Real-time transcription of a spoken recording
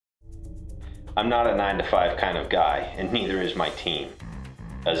I'm not a 9-to-5 kind of guy, and neither is my team.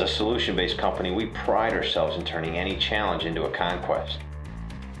 As a solution-based company, we pride ourselves in turning any challenge into a conquest.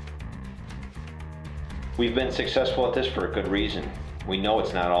 We've been successful at this for a good reason. We know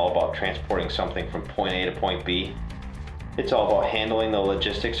it's not all about transporting something from point A to point B. It's all about handling the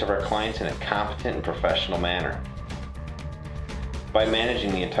logistics of our clients in a competent and professional manner. By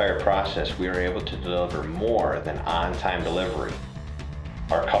managing the entire process, we are able to deliver more than on-time delivery.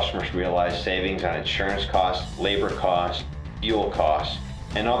 Our customers realize savings on insurance costs, labor costs, fuel costs,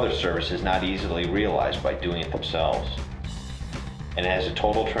 and other services not easily realized by doing it themselves. And as a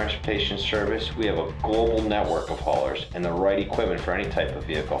total transportation service, we have a global network of haulers and the right equipment for any type of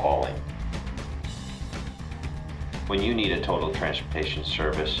vehicle hauling. When you need a total transportation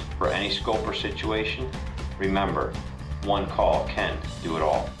service for any scope or situation, remember, one call can do it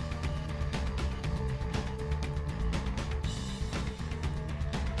all.